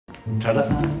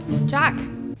Ta-da. Jack.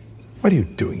 What are you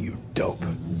doing, you dope?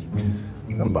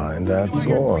 I'm behind that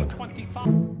sword.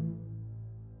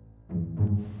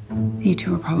 You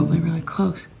two were probably really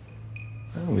close.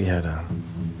 Well, we had a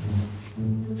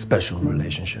special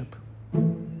relationship.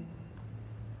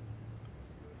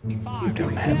 You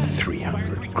don't have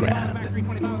 300 grand.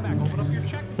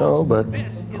 No, but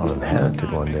I'll inherit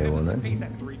it one day, won't I?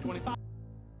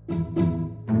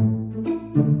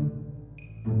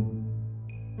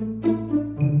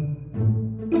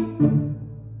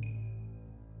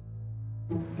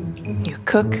 You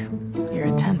cook, you're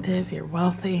attentive, you're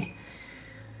wealthy.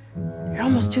 You're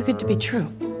almost too good to be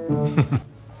true.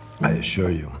 I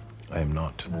assure you, I am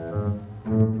not.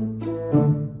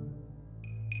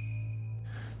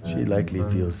 She likely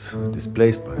feels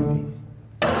displaced by me.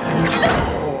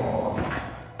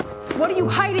 What are you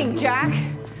hiding, Jack?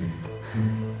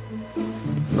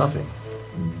 Nothing.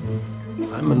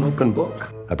 I'm an open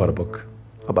book. I bought a book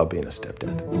about being a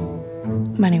stepdad.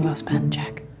 Money well spent,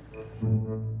 Jack.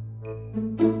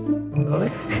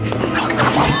 Really?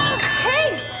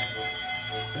 Kate!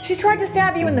 She tried to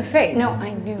stab you in the face. No,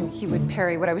 I knew he would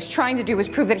parry. What I was trying to do was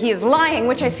prove that he is lying,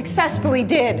 which I successfully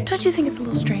did. Don't you think it's a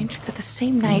little strange that the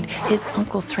same night his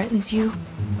uncle threatens you,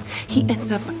 he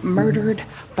ends up murdered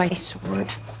by a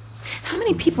sword? How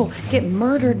many people get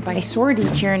murdered by a sword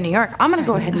each year in New York? I'm gonna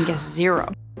go ahead and guess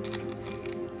 0.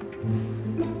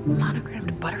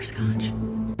 Monogrammed butterscotch.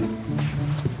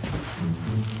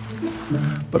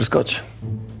 Butterscotch.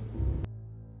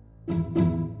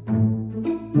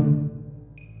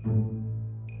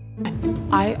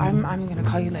 I'm gonna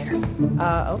call you later.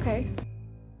 Okay.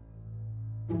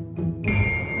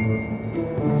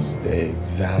 Stay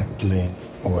exactly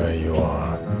where you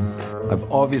are. I've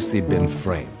obviously been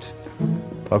framed.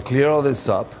 I'll clear all this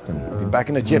up and be back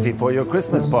in a jiffy for your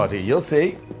Christmas party. You'll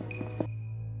see.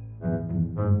 I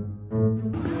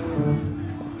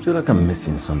feel like I'm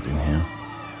missing something here.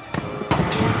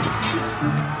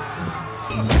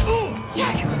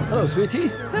 Jack! Hello, sweetie.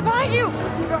 They're behind you!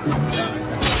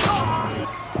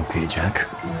 Okay, Jack.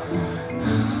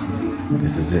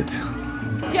 This is it.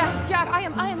 Jack,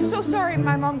 I am so sorry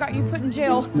my mom got you put in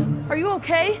jail. Are you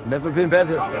okay? Never been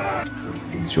better.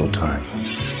 It's your time.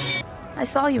 I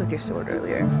saw you with your sword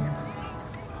earlier.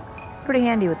 Pretty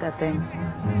handy with that thing.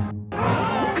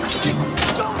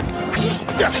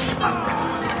 Yes.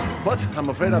 But I'm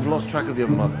afraid I've lost track of your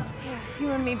mother.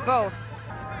 You and me both.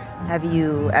 Have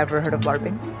you ever heard of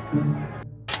LARPing?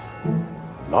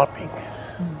 LARPing?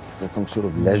 That's some sort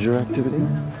of leisure activity?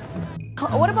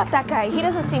 What about that guy? He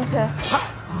doesn't seem to...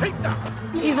 Take that!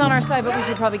 He's on our side, but we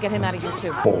should probably get him out of here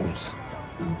too. Balls.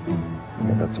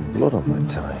 I got some blood on my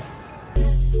tie.